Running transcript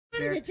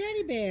bear. The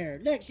teddy bear.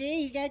 Look,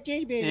 see, he got a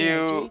teddy bear.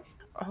 You.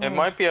 It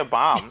might be a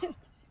bomb.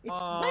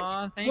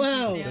 Aw, thank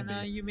you,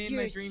 Santa. You made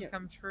my dream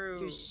come true.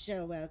 You're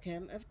so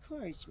welcome. Of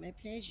course, my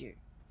pleasure.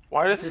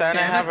 Why does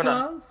Santa have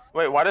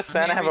Why does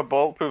Santa have a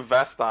bulletproof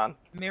vest on?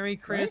 Merry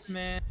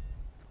Christmas.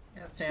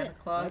 Yeah, Santa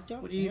Claus.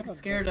 What are you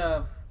scared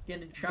of?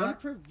 Getting shot?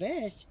 Bulletproof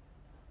vest?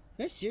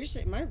 What,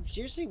 seriously? Am I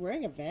seriously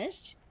wearing a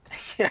vest?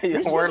 Yeah,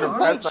 you're wearing a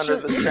vest under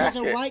the jacket. This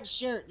was a white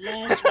shirt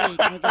last week,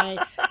 okay?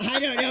 I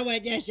don't know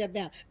what that's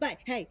about. But,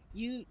 hey,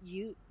 you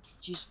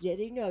just let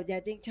it know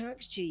that thing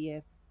talks to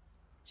you.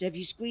 So if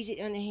you squeeze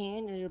it on the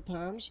hand and the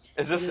palms...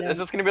 Is this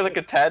going to be like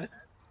a TED?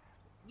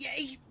 Yeah,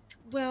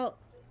 well...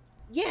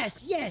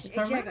 Yes,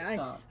 exactly.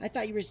 I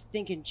thought you were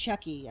thinking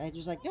Chucky. I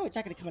was like, no, it's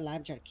not going to come alive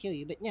and try to kill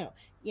you. But no,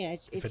 yeah,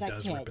 it's if it like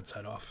does, Ted. rip its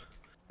head off.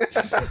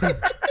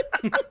 And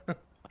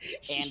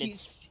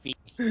its feet.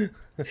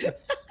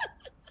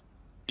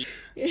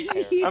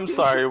 I'm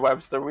sorry,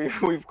 Webster.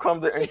 We've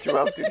come to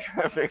interrupt your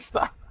traffic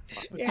stop.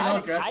 Yeah,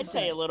 I'd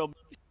say a little.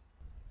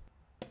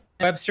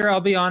 Webster,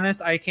 I'll be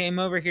honest. I came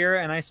over here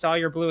and I saw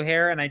your blue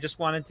hair, and I just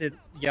wanted to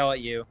yell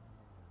at you.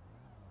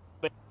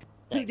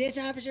 Who, this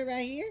officer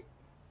right here?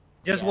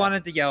 Just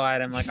wanted to yell at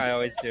him like I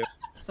always do.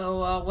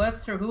 So,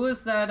 Webster, who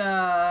is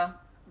that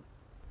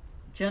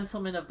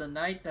gentleman of the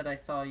night that I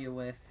saw you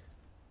with?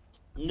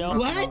 No.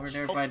 What? Over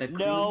there by the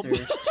No.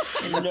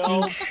 cruiser. In the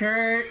pink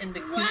shirt and the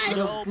cute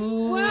little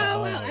boots. Whoa,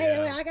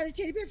 I got a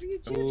teddy bear for you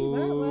too if you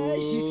want one.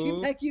 You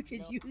seem like you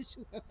could use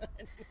one.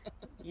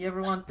 You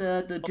ever want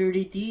the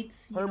dirty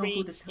deets? You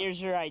Herby,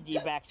 here's your ID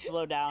back.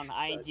 Slow down.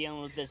 I ain't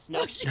dealing with this. No.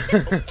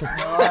 That's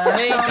all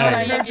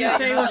I heard you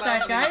say with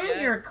that guy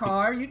in your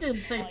car. You didn't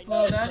say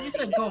slow down. You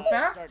said go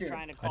faster.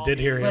 I did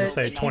hear him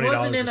say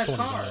 $20 is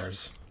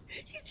 $20.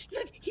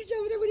 Look, he's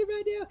over there with him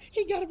right now.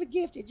 He got him a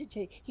gift.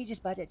 He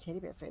just bought that teddy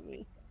bear for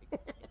me.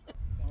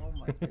 Oh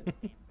my goodness.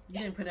 You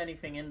didn't put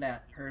anything in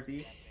that,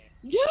 Herby.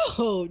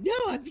 No,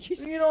 I'm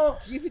just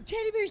giving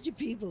teddy bears to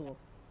people.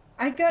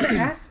 I gotta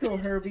ask though,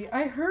 Herby.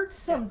 I heard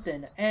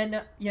something,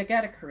 and you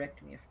gotta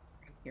correct me if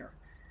I'm here.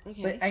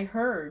 Okay. But I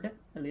heard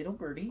a little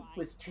birdie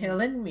was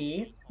telling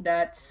me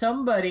that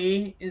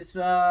somebody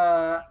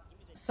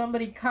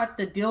caught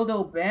the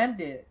dildo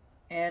bandit,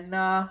 and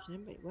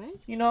what?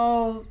 You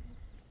know,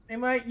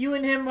 you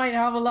and him might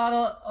have a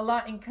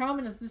lot in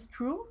common. Is this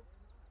true?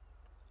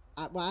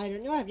 Well, I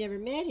don't know. I've never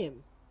met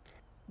him.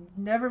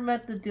 Never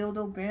met the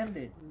dildo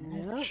bandit.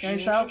 No. This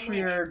guy's out for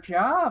your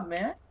job,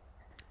 man.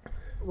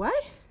 What?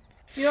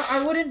 You know,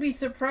 I wouldn't be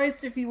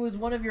surprised if he was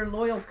one of your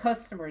loyal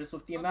customers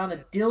with the amount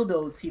of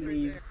dildos he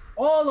leaves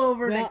all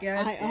over the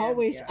gas.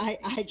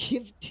 I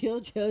give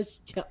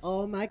dildos to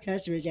all my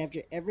customers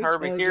after every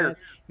Herby, here.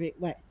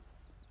 What?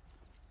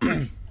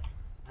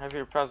 Have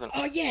your present.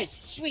 Oh yes,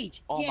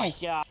 sweet. Oh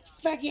yes. my God.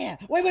 Fuck yeah.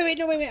 Wait,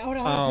 no, wait. Hold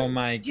on. Oh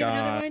my God. Do you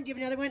have another one? Do you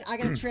have another one? I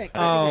got a trick.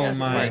 Oh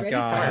my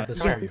God. Do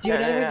you have another one? Do you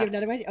have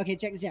another one? Okay,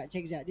 check this out.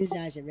 This is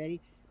awesome.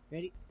 Ready?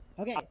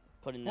 Okay.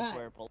 Put in this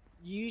wearable.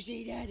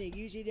 Usually nothing.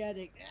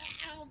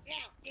 Ow,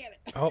 damn it.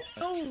 Oh.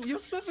 Oh, you'll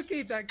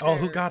suffocate that guy. Oh,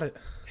 who got it?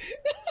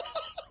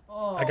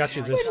 Oh, I got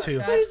you this too.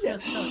 What is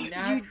that?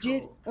 You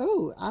did.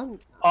 Oh,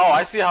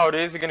 I see how it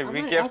is. You're gonna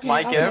re-gift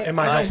my gift. It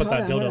might help with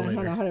that dildo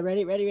later. Hold on.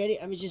 Ready?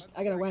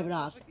 I gotta wipe it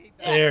off.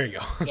 There you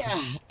go.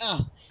 Yeah.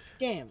 Oh,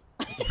 damn.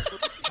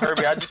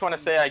 Herby, I just want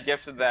to say I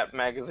gifted that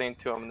magazine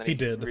to him, and then He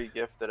did.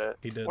 re-gifted it.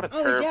 He did. What a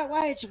Oh, is turd. that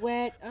why it's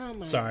wet? Oh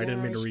my. Sorry, I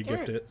didn't mean to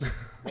re-gift it.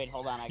 Wait,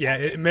 hold on. Yeah,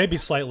 it may be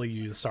slightly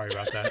used. Sorry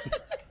about that.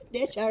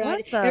 That's all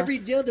right. Every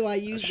dildo I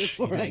use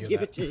before I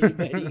give it to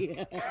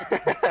anybody.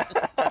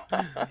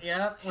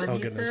 Yep, when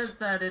he says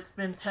that it's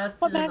been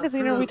tested. What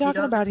magazine are we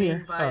talking about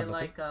here? By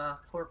like a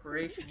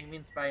corporation, he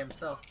means by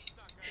himself.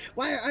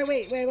 Wait.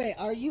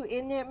 Are you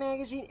in that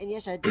magazine? And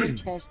yes, I did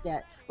test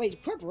that.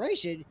 Wait,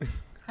 corporation?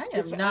 I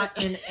am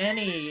not in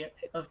any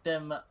of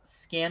them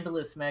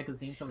scandalous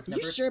magazines. I was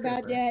never. You sure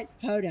about that?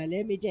 Hold on,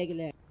 let me take a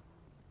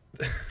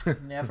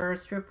look. Never a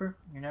stripper.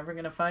 You're never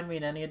gonna find me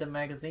in any of the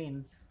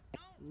magazines.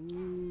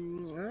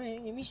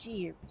 Alright, let me see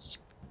here.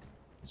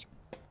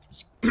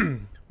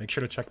 Make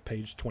sure to check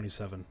page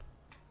 27.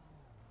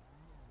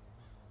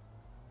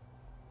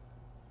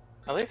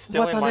 At least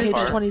stealing What's on my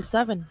page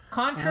 27?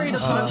 Contrary to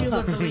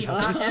popular belief,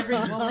 not every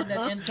woman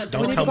that ends up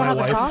Don't tell my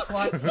wife.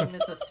 SWAT team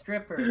is a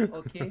stripper,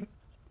 okay?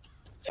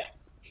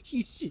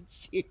 You should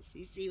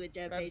seriously see what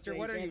that page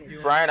 27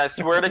 is. Brian, I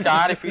swear to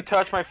God, if you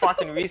touch my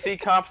fucking VC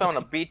cups, I'm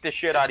gonna beat the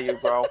shit out of you,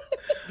 bro.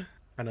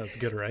 I know it's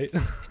good, right?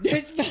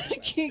 There's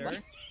fucking...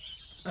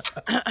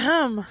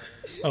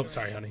 Oh,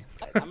 sorry, honey.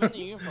 I'm in the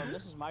uniform.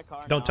 This is my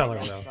car. Don't tell her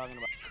though.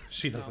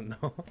 She doesn't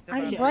know.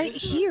 I'm right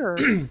here.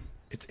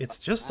 It's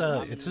just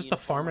a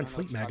Farm and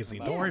Fleet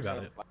magazine. Don't worry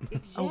about it.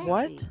 Exactly. A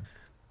what?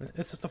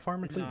 It's just a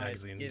Farm and Fleet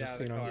magazine.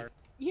 Just, you know.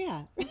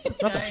 Yeah.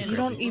 Nothing too You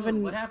don't crazy.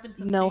 even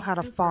know how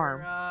to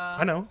farm.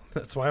 I know.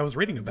 That's why I was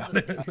reading about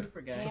it.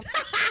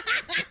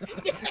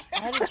 I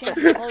had a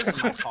chance to close in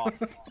my car.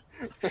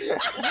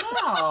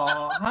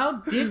 Oh, how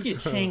did you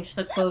change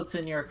the clothes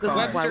in your car?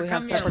 That's why we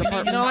have separate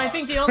apartments. You know, I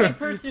think the only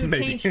person who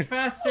Maybe. changed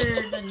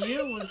faster than you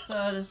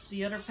was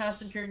the other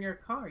passenger in your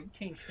car. You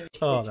changed him.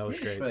 Oh, that was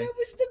great. That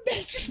was the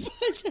best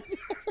response I've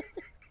ever.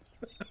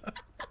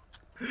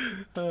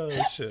 Oh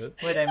shit.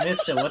 Wait, I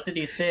missed it. What did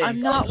he say? I'm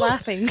not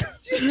laughing.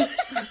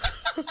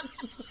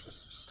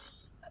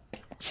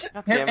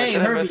 Damn it, Hey,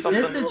 did I Herby, miss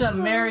this something? is a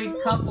married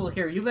couple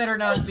here. You better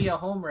not be a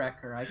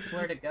homewrecker. I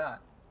swear to God.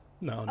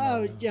 No, no.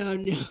 Oh no.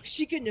 no,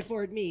 she couldn't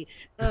afford me.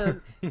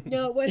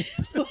 No, what?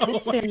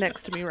 Stand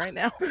next to me right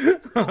now.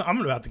 I'm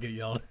about to get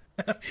yelled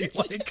at. I feel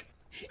like.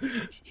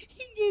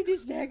 He gave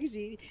this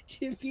magazine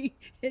to me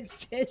and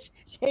says,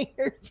 "Hey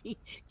Herby,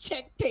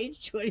 check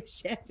page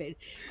 27."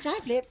 So I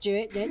flipped through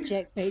it, then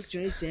checked page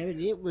 27.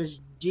 It was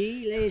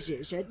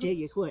delicious. I tell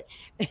you what.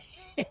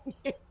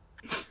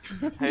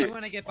 Hey,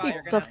 When I get by,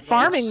 you're It's gonna a have to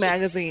farming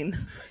magazine.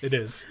 It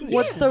is.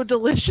 What's so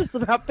delicious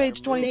about page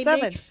They 27?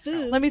 make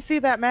food. Let me see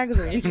that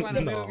magazine. If you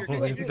wanna No, move, you're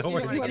gonna don't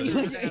worry about it.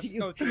 Should I give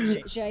it to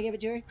her? Should I give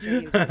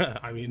it to her?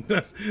 I mean,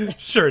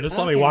 sure. Just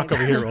let me Okay. walk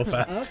over here real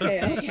fast.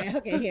 Okay.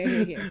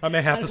 Here. I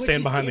may have to Would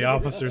stand you behind the stand-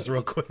 officers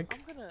real quick.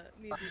 I'm gonna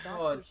need you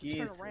Oh, doctors to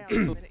Jesus. turn around a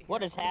minute here.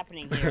 What is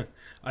happening here?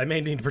 I may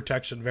need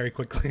protection very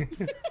quickly.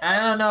 I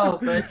don't know,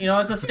 but you know,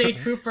 as a state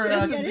trooper,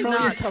 So you control gotta your...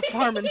 Not a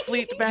Farm and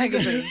Fleet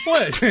magazine.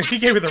 What? He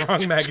gave me the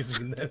wrong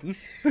magazine then.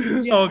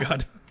 Oh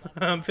god.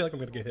 I feel like I'm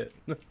gonna get hit.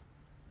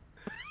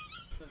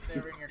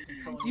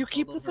 You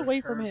keep this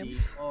away from him.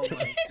 Oh my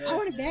God. I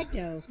want it back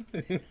though.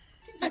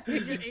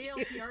 Did your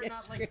ALPR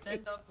not like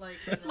send up like?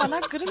 You know, Am I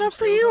not good enough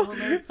for control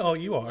you? alerts Oh,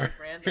 when you people, are. like,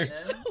 ran to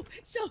them?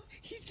 So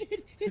he said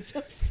it's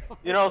a farm.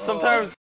 you know, sometimes